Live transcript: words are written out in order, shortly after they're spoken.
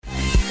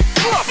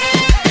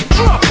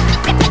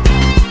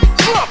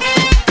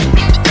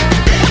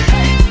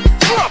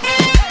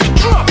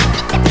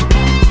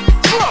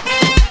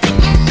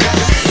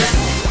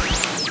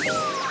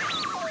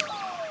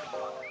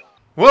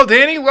Well,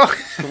 Danny,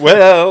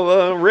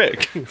 Well,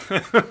 Rick.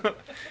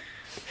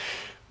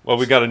 Well,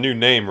 we got a new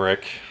name,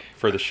 Rick,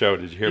 for the show.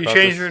 Did you hear about this?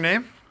 You changed your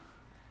name?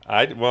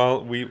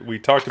 We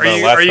talked about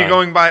it last time. Are you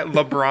going by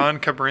LeBron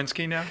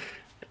Kabrinsky now?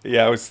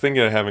 Yeah, I was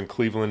thinking of having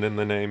Cleveland in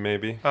the name,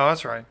 maybe. Oh,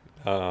 that's right.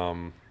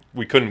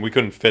 We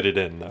couldn't fit it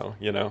in though,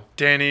 you know.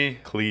 Danny,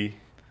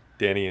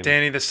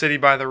 and the city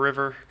by the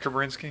river,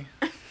 Kabrinsky.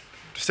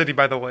 City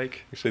by the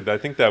lake. Actually, I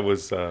think that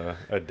was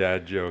a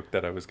dad joke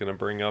that I was going to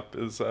bring up.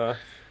 Is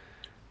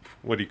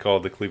what do you call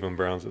the Cleveland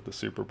Browns at the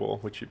Super Bowl?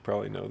 Which you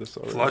probably know this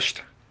already.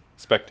 Flushed.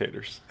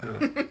 Spectators.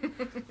 Yeah.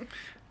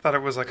 Thought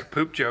it was like a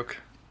poop joke.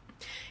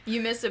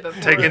 You missed it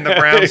before. Taking the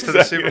Browns to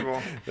the Super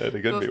Bowl. That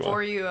could be one.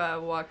 Before you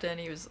walked in,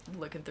 he was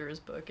looking through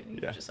his book,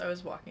 and I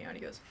was walking out, and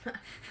he goes,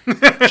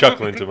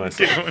 chuckling to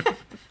myself.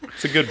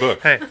 It's a good book.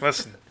 Hey,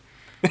 listen.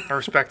 I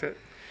respect it.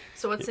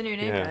 So what's the new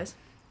name, guys?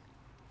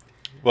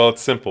 Well,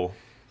 it's simple.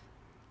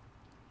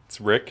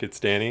 It's Rick, it's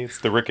Danny, it's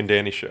the Rick and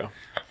Danny Show.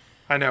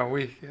 I know.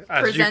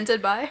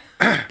 Presented by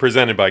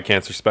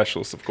Cancer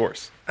Specialists, of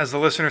course. As the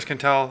listeners can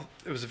tell,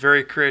 it was a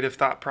very creative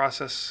thought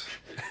process.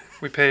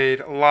 We paid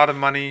a lot of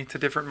money to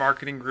different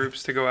marketing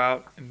groups to go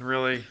out and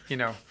really,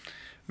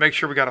 make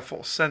sure we got a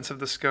full sense of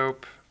the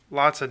scope.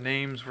 Lots of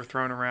names were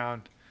thrown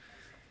around.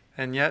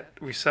 And yet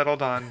we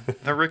settled on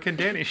the Rick and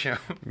Danny Show.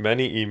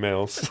 Many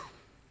emails.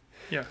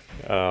 Yeah.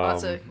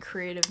 Lots of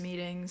creative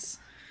meetings.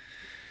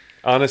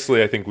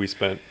 Honestly, I think we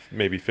spent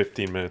maybe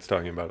 15 minutes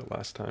talking about it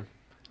last time.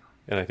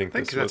 And I think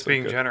that's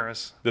being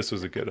generous. This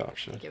was a good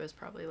option. I think it was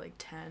probably like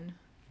 10.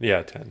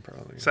 Yeah, 10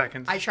 probably.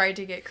 Seconds. I tried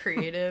to get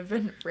creative,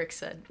 and Rick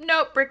said,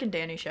 nope, Rick and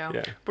Danny Show.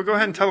 Yeah. But go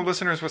ahead and tell the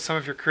listeners what some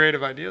of your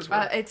creative ideas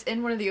were. It's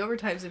in one of the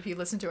overtimes if you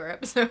listen to our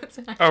episodes.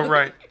 Actually. Oh,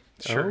 right.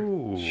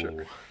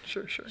 Sure.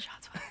 Sure.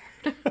 Shots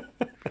fired.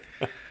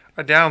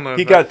 I downloaded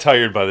He got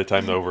tired by the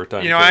time the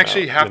overtime came I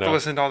actually out, have to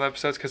listen to all the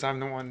episodes because I'm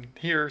the one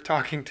here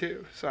talking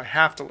too. So I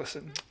have to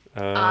listen.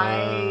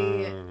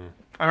 I've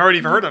already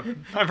heard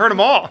them. I've heard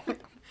them all.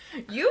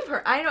 You've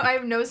heard. I know. I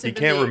have no sympathy. You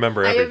can't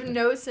remember everything. I have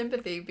no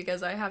sympathy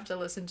because I have to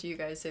listen to you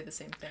guys say the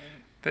same thing.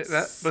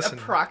 Listen.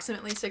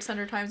 Approximately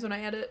 600 times when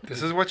I edit.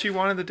 This is what you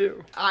wanted to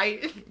do.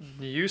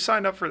 You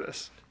signed up for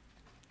this.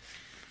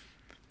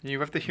 You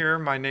have to hear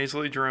my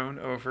nasally drone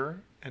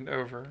over and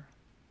over,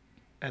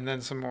 and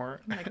then some more.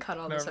 I'm gonna cut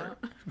all this out.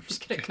 I'm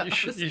just gonna cut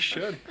all this out. You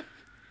should.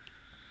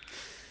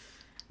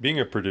 Being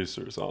a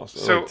producer is awesome.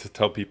 So, to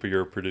tell people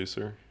you're a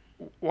producer.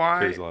 Why?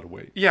 Carries a lot of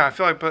weight. Yeah, I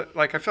feel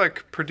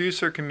like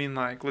producer can mean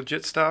like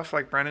legit stuff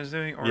like Brandon's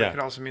doing, or it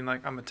could also mean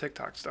like I'm a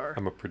TikTok star.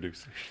 I'm a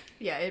producer.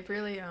 Yeah, it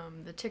really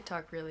the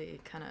TikTok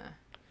really kind of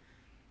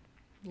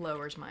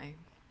lowers my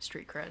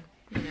street cred,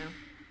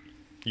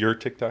 Your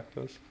TikTok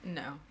does?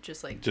 No,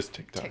 just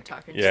TikTok.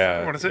 TikTok.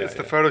 Yeah. What is it? It's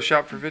the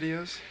Photoshop for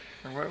videos,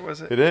 or what was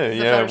it? It is.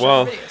 Yeah.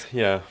 Well.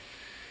 Yeah.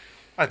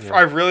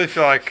 I really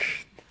feel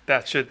like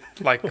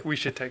we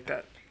should take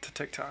that to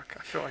TikTok.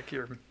 I feel like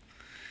you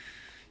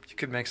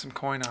could make some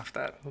coin off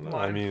that.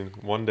 I mean,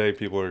 one day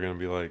people are going to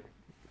be like,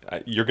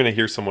 you're going to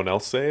hear someone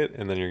else say it,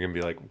 and then you're going to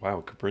be like,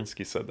 wow,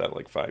 Kabrinsky said that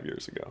like 5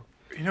 years ago.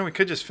 We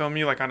could just film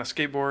you like on a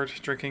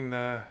skateboard drinking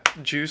the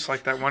juice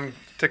like that one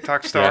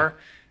TikTok star.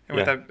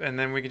 And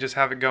then we could just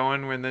have it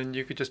going, and then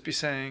you could just be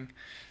saying,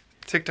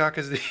 TikTok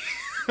is the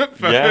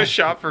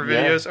Photoshop for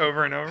videos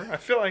over and over. I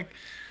feel like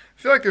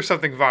there's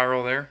something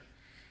viral there.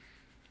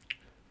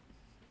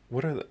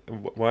 What are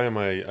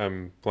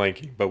I'm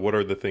blanking, but what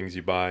are the things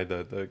you buy,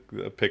 the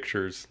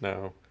pictures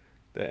now?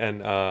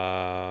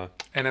 NFTs?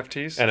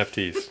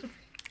 NFTs. So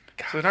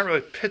they're not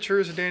really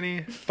pictures,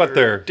 Danny. But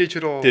they're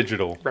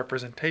digital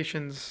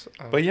representations.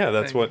 But yeah,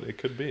 that's what it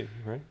could be,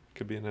 right? It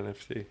could be an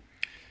NFT.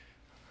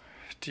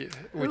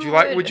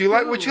 Would you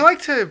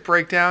like to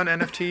break down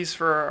NFTs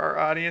for our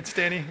audience,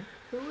 Danny?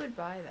 Who would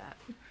buy that?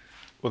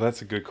 Well,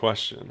 that's a good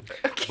question.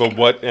 Okay. But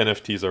what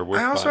NFTs are worth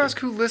buying? I also ask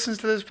who listens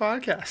to this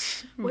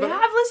podcast. We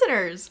have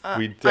listeners.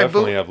 We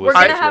definitely have listeners.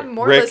 We're going to have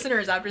more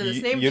listeners after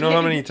this name. You know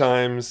how many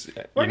times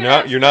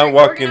you're not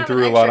walking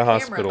through a lot of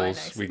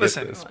hospitals. We get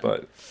this,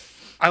 but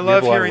I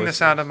love hearing the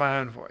sound of my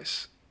own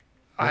voice.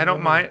 I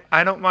don't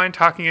mind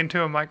talking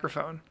into a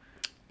microphone.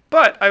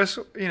 But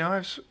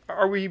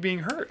are we being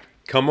heard?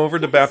 Come over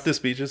to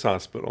Baptist Beaches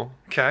Hospital.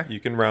 Okay. You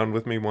can round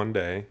with me one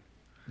day.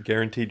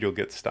 Guaranteed you'll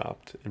get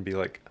stopped and be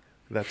like,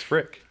 that's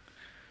Rick.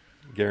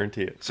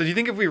 Guarantee it. So do you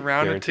think if we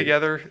rounded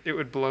together, it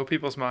would blow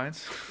people's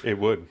minds? It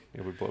would.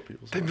 It would blow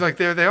people's minds. They'd be like,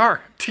 there they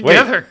are,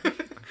 together. Wait,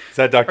 is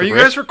that Dr. Are you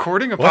guys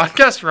recording a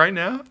podcast right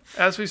now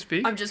as we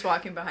speak? I'm just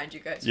walking behind you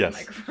guys with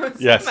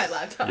microphones on my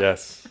laptop.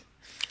 Yes.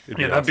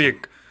 Yeah,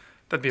 awesome.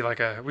 That'd be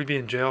like we'd be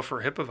in jail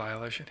for a HIPAA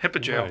violation.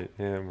 HIPAA jail. Right.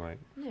 Yeah, it might.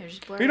 Yeah,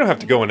 you don't have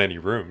to go in any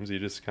rooms. You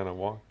just kind of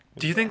walk.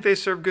 Do you think they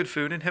serve good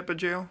food in HIPAA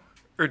jail?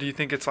 Or do you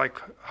think it's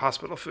like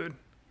hospital food?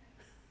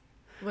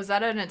 Was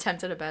that an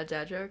attempt at a bad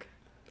dad joke?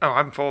 Oh,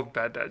 I'm full of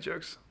bad dad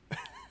jokes.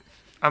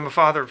 I'm a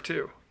father of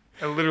two.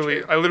 I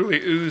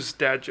literally ooze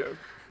dad joke.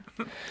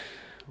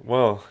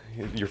 Well,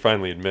 you're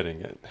finally admitting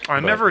it. I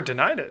never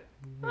denied it.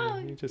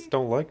 You just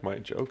don't like my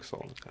jokes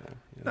all the time.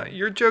 No,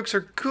 your jokes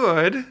are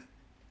good.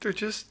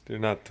 They're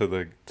not to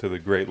the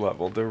great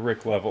level. They're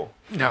Rick level.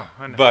 No,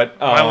 I know. But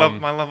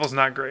my level's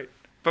not great.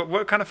 But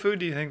what kind of food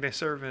do you think they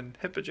serve in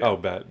HIPAA jail? Oh,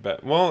 bad.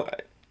 Well,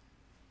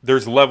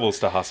 there's levels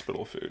to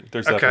hospital food.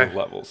 There's definitely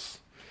levels.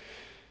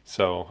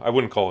 So I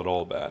wouldn't call it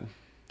all bad.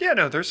 Yeah,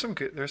 no, there's some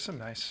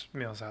nice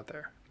meals out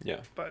there.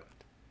 Yeah.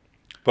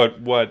 But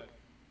what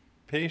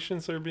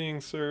patients are being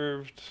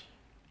served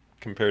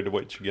compared to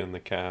what you get in the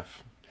CAF.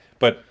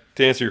 But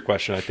to answer your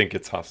question, I think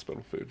it's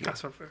hospital food. Yeah.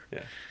 Hospital food.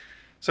 Yeah.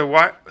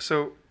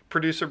 So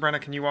producer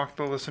Brenna, can you walk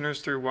the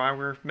listeners through why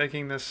we're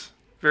making this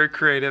very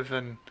creative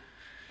and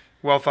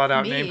well thought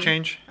out name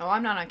change? Oh,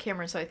 I'm not on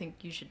camera, so I think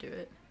you should do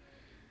it.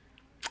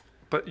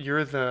 But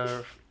you're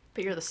the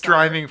star.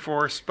 Driving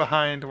force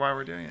behind why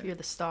we're doing it. You're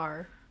the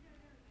star.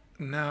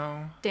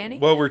 No. Danny?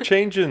 Well, we're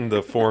changing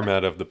the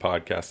format of the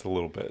podcast a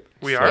little bit.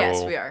 We are?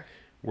 Yes, we are.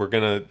 We're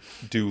going to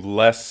do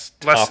less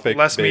topic-based.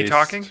 Less me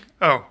talking?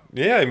 Oh.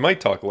 Yeah, I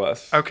might talk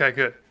less. Okay,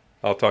 good.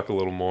 I'll talk a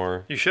little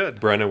more. You should.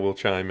 Brenna will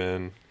chime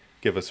in,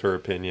 give us her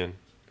opinion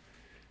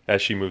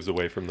as she moves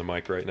away from the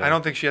mic right now. I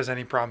don't think she has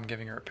any problem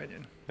giving her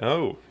opinion.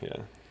 Oh, yeah.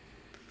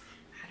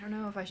 I don't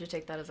know if I should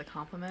take that as a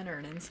compliment or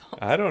an insult.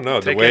 I don't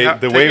know. The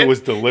way it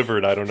was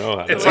delivered, I don't know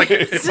how to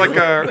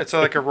it's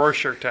like a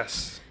Rorschach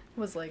test.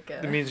 Was like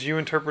it means you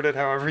interpret it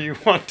however you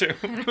want to.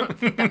 I don't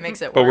think that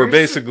makes it worse. But we're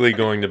basically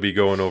going to be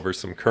going over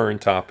some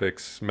current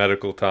topics,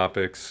 medical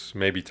topics,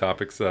 maybe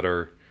topics that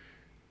are,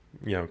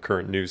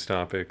 current news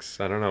topics.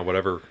 I don't know,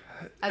 whatever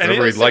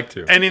you'd like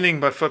to. Anything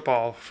but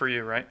football for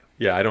you, right?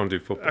 Yeah, I don't do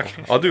football.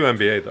 Okay. I'll do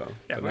NBA though.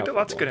 Yeah, we do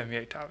lots of good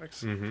NBA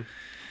topics. Mm-hmm.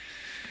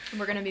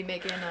 We're going to be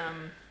making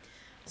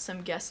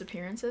some guest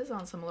appearances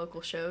on some local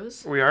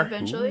shows. We are?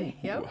 Eventually.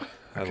 Ooh, Yep.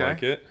 I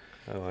like it.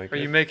 Are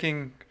you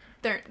making...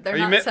 They're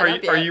not set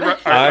up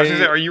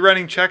yet. Are you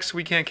writing checks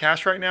we can't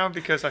cash right now?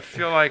 Because I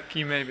feel like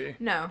you may be.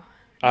 No.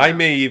 I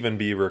may even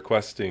be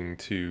requesting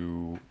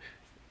to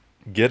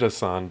get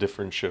us on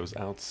different shows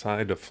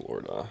outside of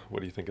Florida. What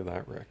do you think of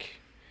that,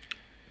 Rick?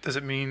 Does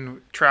it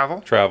mean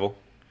travel? Travel.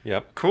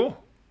 Yep.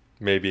 Cool.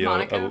 Maybe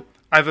Monaco?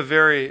 I have a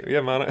very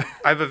Monaco.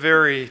 I have a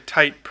very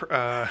tight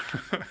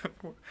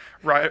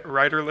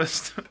writer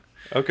list.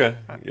 Okay.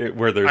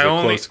 Where there's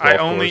close golf I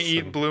only course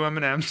eat blue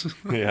M&Ms.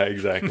 Yeah,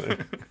 exactly.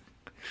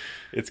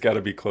 It's got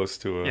to be close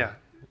to a... Yeah.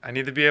 I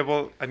need to be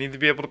able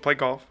to play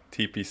golf.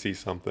 TPC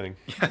something.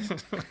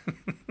 Yes.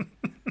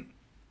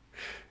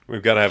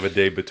 We've got to have a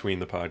day between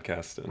the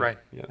podcast and... Right.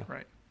 Yeah.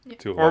 Right.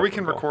 To or we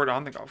can record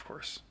on the golf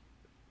course.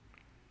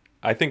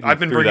 I think I've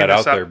been bringing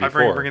this up. I've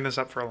been bringing this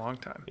up for a long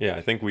time. Yeah,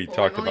 I think we talked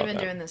about that. We've only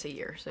been doing this a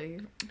year, so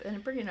you've been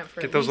bringing it up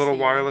for Get those little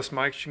wireless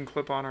mics you can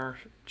clip on our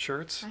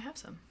shirts. I have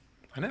some.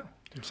 I know.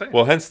 I'm saying.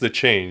 Well, hence the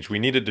change. We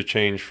needed to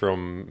change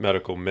from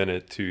Medical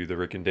Minute to the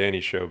Rick and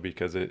Danny show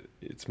because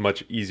it's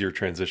much easier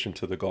transition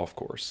to the golf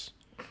course.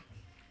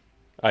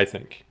 I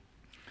think.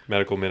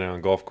 Medical Minute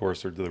on golf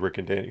course or the Rick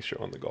and Danny show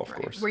on the golf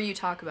course. Where you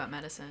talk about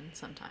medicine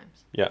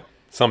sometimes. Yeah.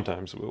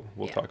 Sometimes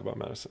we'll talk about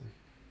medicine.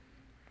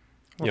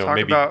 We'll talk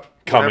maybe about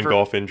common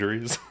golf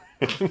injuries.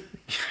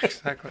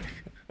 Exactly.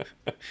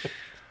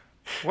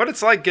 What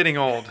it's like getting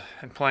old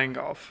and playing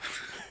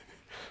golf.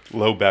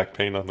 Low back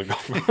pain on the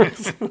golf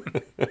course.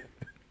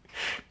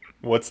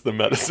 What's the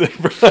medicine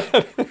for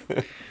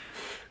that?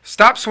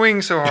 Stop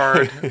swinging so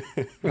hard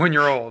when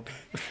you're old.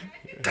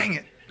 Dang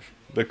it.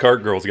 The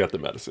cart girl's got the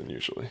medicine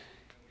usually.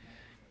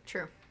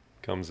 True.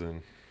 Comes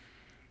in.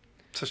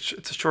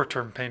 It's a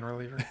short-term pain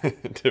reliever.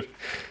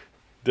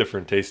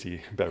 Different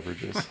tasty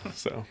beverages.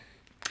 So.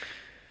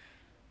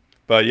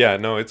 But yeah,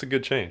 no, it's a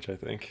good change, I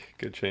think.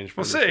 Good change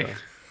for We'll see.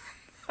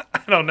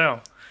 I don't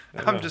know.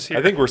 I'm just here.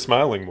 I think we're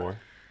smiling more.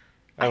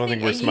 I don't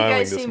think we're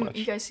smiling this much.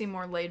 You guys seem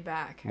more laid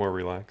back. More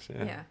relaxed,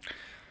 yeah. Yeah.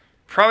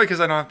 Probably because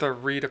I don't have to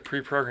read a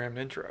pre-programmed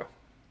intro.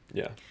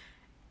 Yeah.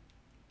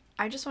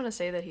 I just want to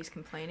say that he's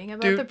complaining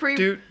about the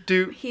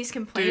He's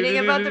complaining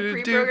do, about do, the do,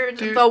 pre-programmed.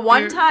 do, The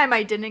one do. time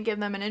I didn't give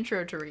them an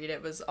intro to read,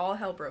 it was all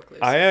hell broke loose.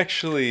 I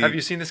actually... Have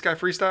you seen this guy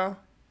freestyle?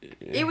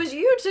 It was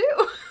you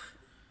too.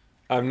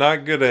 I'm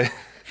not good at...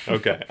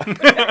 Okay.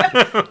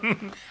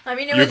 I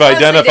mean, You've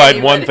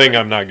identified one thing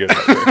I'm not good at.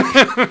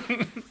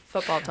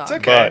 Football talk.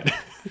 It's okay. But...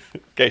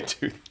 Okay,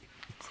 dude.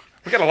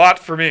 We got a lot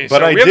for me. But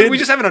So we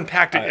just haven't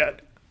unpacked it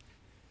yet.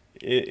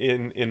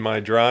 In my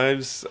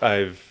drives,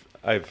 I've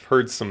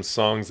heard some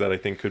songs that I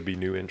think could be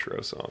new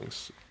intro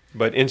songs.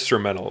 But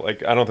instrumental.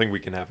 Like, I don't think we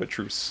can have a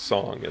true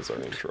song as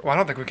our intro. Well, I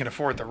don't think we can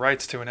afford the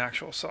rights to an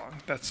actual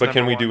song. But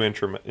can we do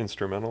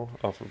instrumental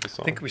off of the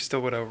song? I think we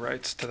still would owe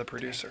rights to the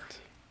producer.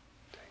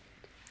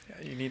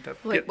 Yeah, you need that.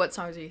 Like, what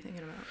songs are you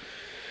thinking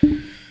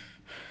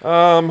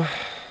about?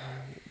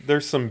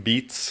 There's some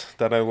beats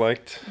that I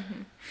liked.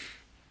 Mm-hmm.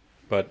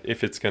 But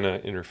if it's going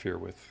to interfere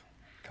with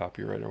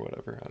copyright or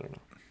whatever, I don't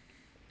know.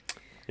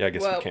 Yeah, I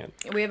guess we can't.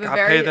 We have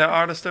Gotta pay the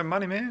artist their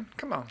money, man.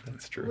 Come on.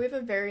 That's true. We have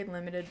a very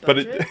limited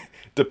budget. But it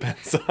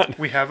depends on...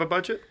 We have a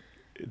budget?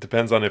 It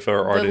depends on if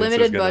our audience is The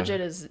limited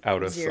budget is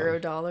out us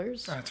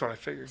 $0. That's what I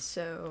figured.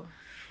 So...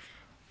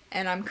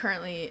 And I'm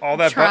currently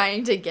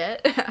trying to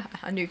get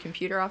a new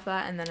computer off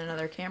that and then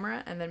another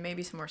camera and then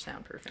maybe some more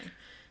soundproofing.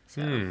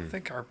 So I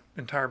think our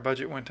entire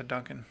budget went to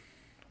Dunkin',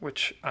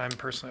 which I'm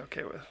personally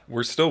okay with.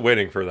 We're still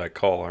waiting for that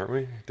call, aren't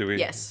we? Do we?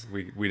 Yes.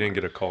 We didn't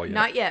get a call yet.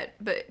 not yet,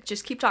 but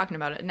just keep talking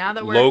about it. Now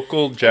that we're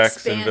Local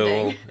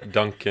Jacksonville expanding.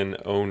 Dunkin'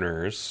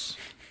 owners,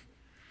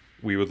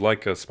 we would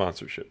like a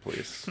sponsorship,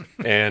 please.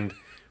 And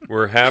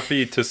we're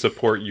happy to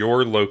support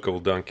your local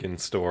Dunkin'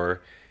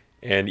 store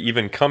and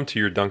even come to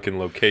your Dunkin'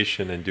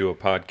 location and do a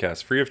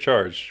podcast free of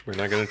charge. We're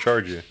not going to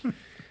charge you.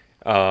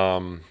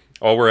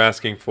 All we're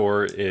asking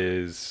for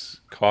is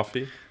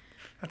coffee,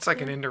 That's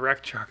like an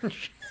indirect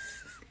charge.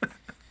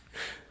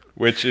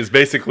 which is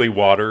basically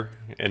water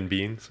and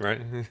beans, right?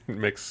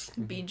 Mix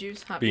Bean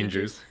juice, hot bean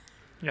juice.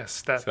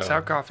 Yes, that's So,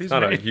 how coffee's it's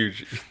not a made.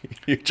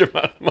 huge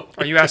amount of money.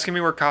 Are you asking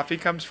me where coffee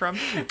comes from?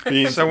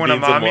 Beans, So when a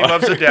beans and mommy water.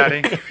 loves a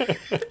daddy,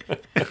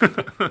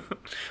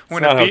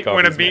 when not how a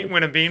coffee's made.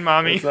 when a bean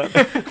mommy It's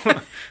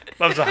not-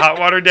 loves a hot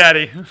water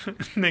daddy,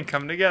 they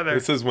come together.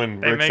 This is when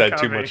They Rick's make had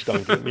too coffee. much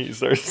Dunkin'. He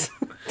starts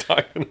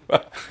talking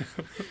about.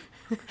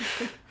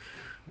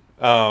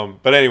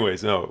 But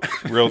anyways, no,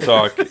 real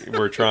talk.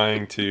 We're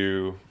trying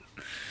to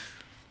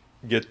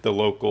get the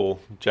local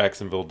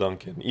Jacksonville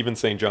Dunkin', even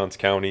St. Johns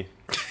County.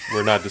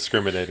 We're not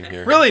discriminating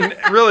here.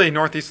 really,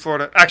 Northeast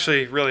Florida.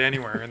 Actually, really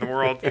anywhere in the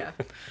world. Yeah.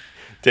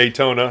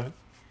 Daytona.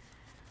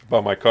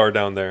 Bought my car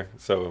down there.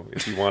 So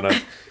if you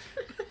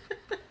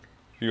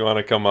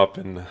wanna come up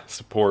and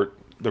support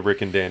the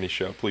Rick and Danny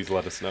show, please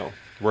let us know.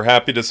 We're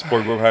happy to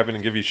support. We're happy to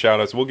give you shout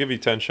outs. We'll give you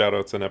 10 shout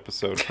outs an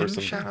episode. 10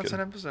 some shout outs Dunkin'.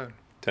 an episode.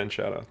 10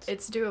 shout outs.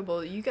 It's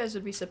doable. You guys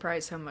would be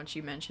surprised how much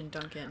you mentioned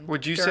Dunkin'.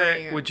 Would you during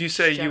say? Would you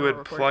say you general would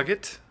recording. plug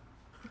it?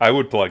 I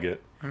would plug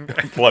it.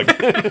 Plug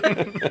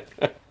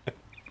it.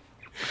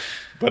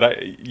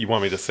 But you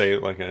want me to say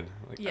it like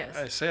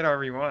Yes. Say it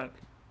however you want.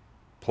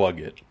 plug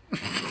it.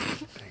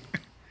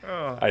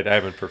 Oh, I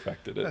haven't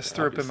perfected it. I just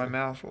threw up in my obviously.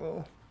 mouth a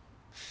little.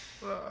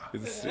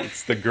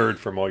 It's the GERD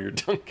from all your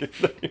Dunkin'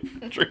 that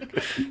you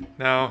drink.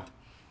 No,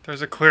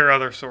 there's a clear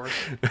other source.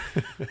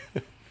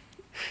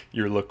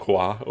 Your La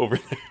Croix over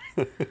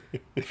there.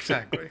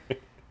 Exactly.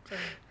 Did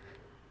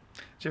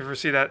you ever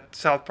see that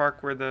South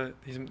Park where they're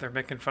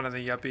making fun of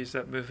the yuppies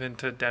that move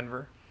into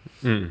Denver?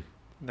 Mm.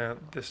 They're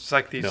this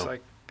like these No.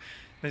 like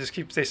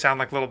they sound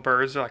like little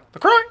birds. They're like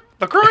LaCroix,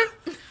 LaCroix,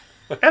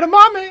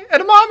 edamame,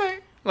 edamame,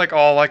 like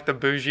all like the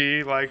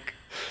bougie like,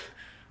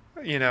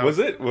 you know. Was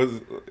it?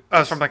 That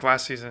was from like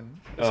last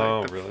season. It's Oh,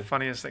 like the really?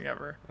 funniest thing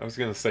ever. I was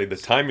gonna say the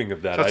timing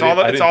of that. So it's I all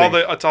the didn't it's all think-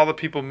 the it's all the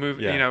people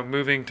Yeah.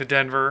 moving to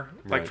Denver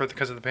like Right.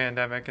 because of the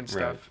pandemic and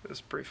Right. stuff.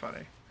 It's pretty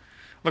funny.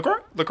 LaCroix,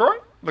 LaCroix,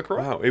 LaCroix.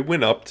 Wow, it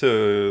went up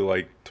to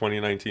like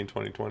 2019,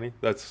 2020.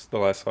 That's the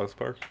last South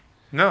Park.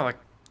 No, like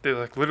they're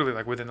like literally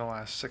like within the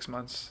last 6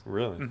 months.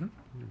 Really? Mhm.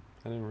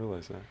 I didn't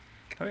realize that.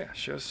 Oh yeah,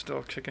 show's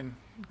still kicking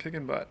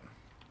butt.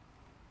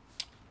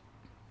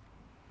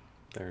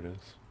 There it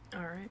is.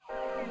 All right.